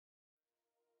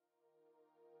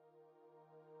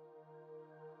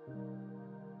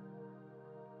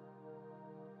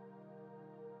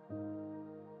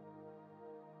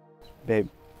Babe,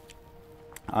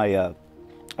 I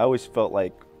always felt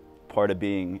like part of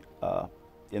being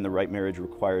in the right marriage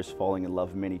requires falling in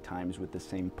love many times with the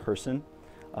same person.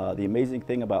 The amazing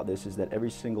thing about this is that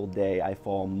every single day I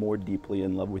fall more deeply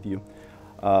in love with you.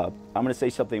 I'm going to say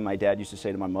something my dad used to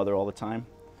say to my mother all the time.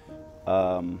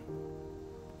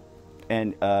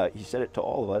 And he said it to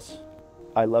all of us.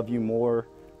 I love you more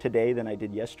today than I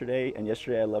did yesterday, and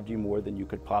yesterday I loved you more than you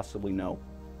could possibly know.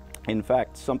 In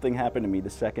fact, something happened to me the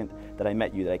second that I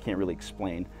met you that I can't really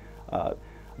explain.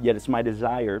 Yet it's my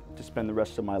desire to spend the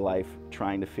rest of my life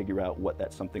trying to figure out what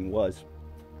that something was.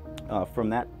 From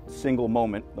that single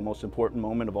moment, the most important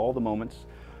moment of all the moments,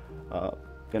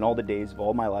 in all the days of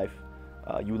all my life,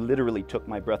 you literally took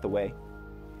my breath away.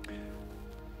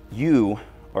 You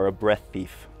are a breath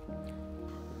thief.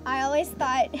 I always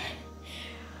thought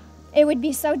it would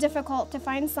be so difficult to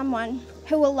find someone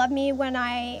who will love me when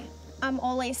I am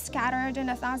always scattered in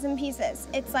 1,000 pieces.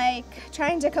 It's like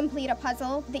trying to complete a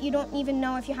puzzle that you don't even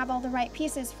know if you have all the right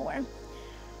pieces for.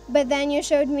 But then you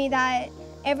showed me that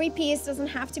every piece doesn't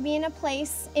have to be in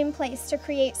place to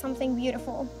create something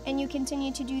beautiful, and you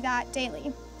continue to do that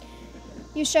daily.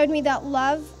 You showed me that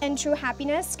love and true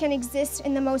happiness can exist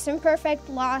in the most imperfect,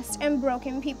 lost, and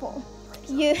broken people.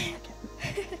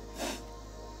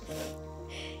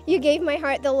 You gave my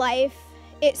heart the life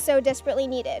it so desperately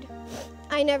needed.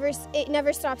 It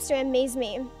never stops to amaze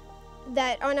me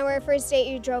that on our first date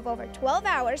you drove over 12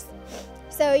 hours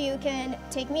so you can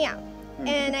take me out.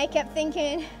 And I kept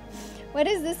thinking, what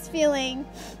is this feeling,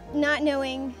 not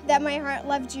knowing that my heart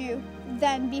loved you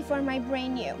then before my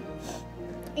brain knew?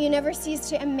 You never cease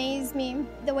to amaze me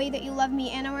the way that you love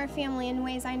me and our family in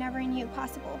ways I never knew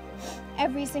possible,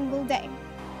 every single day.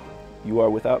 You are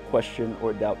without question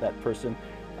or doubt that person.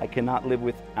 I cannot live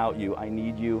without you. I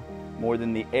need you more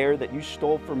than the air that you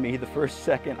stole from me the first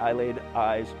second I laid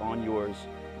eyes on yours,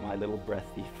 my little breath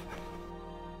thief.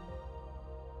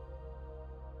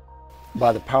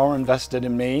 By the power invested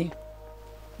in me,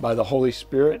 by the Holy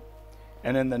Spirit,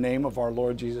 and in the name of our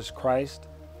Lord Jesus Christ,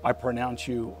 I pronounce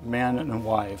you man and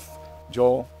wife.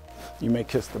 Joel, you may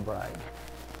kiss the bride.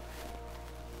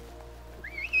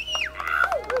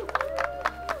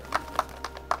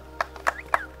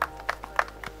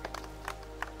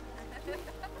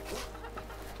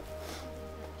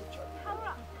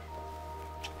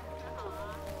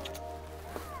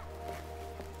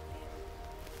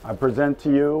 I present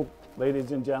to you,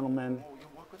 ladies and gentlemen,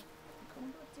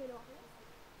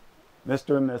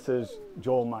 Mr. and Mrs.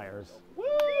 Joel Myers.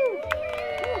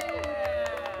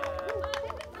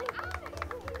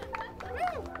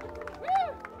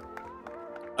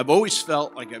 I've always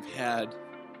felt like I've had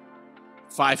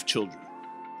 5 children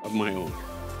of my own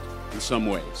in some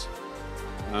ways.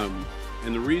 And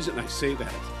the reason I say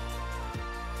that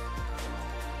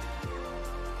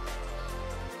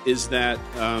is that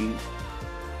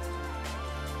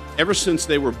ever since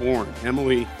they were born,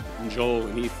 Emily and Joel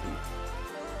and Ethan,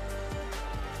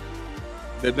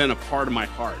 they've been a part of my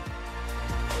heart.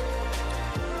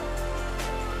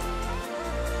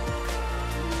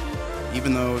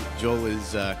 Even though Joel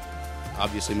is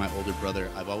obviously my older brother,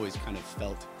 I've always kind of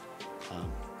felt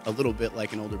a little bit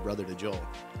like an older brother to Joel.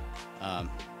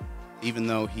 Even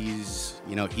though he's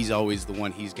always the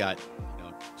one, he's got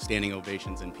standing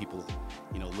ovations and people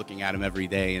looking at him every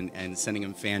day and sending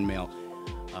him fan mail.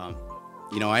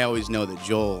 I always know that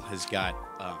Joel has got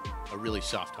a really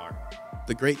soft heart.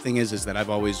 The great thing is that I've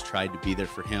always tried to be there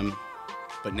for him,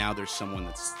 but now there's someone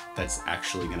that's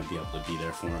actually going to be able to be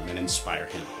there for him and inspire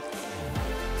him.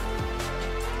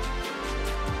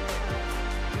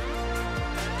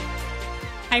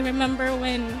 I remember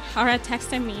when Hawraa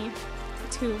texted me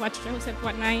to watch Joseph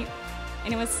one night,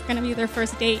 and it was going to be their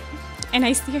first date, and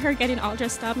I see her getting all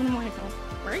dressed up, and I'm like, oh,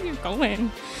 where are you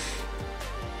going?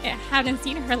 I haven't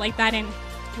seen her like that in,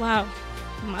 wow,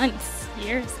 months,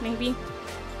 years maybe.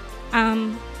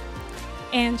 And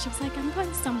she was like, I'm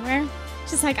going somewhere.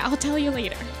 She's like, I'll tell you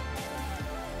later.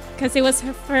 Because it was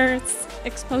her first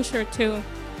exposure to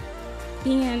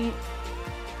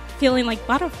feeling like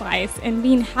butterflies and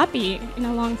being happy in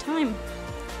a long time.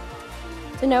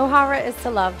 To know Hawraa is to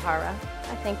love Hawraa.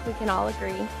 I think we can all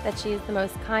agree that she is the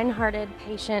most kind-hearted,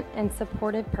 patient, and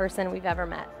supportive person we've ever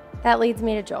met. That leads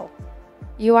me to Joel.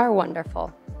 You are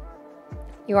wonderful.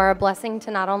 You are a blessing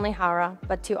to not only Hawraa,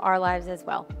 but to our lives as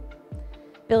well.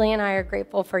 Billy and I are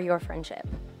grateful for your friendship.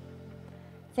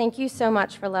 Thank you so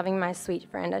much for loving my sweet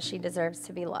friend as she deserves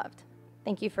to be loved.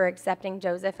 Thank you for accepting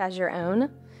Joseph as your own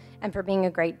and for being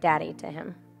a great daddy to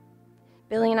him.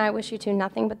 Billy and I wish you two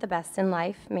nothing but the best in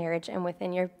life, marriage, and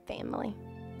within your family.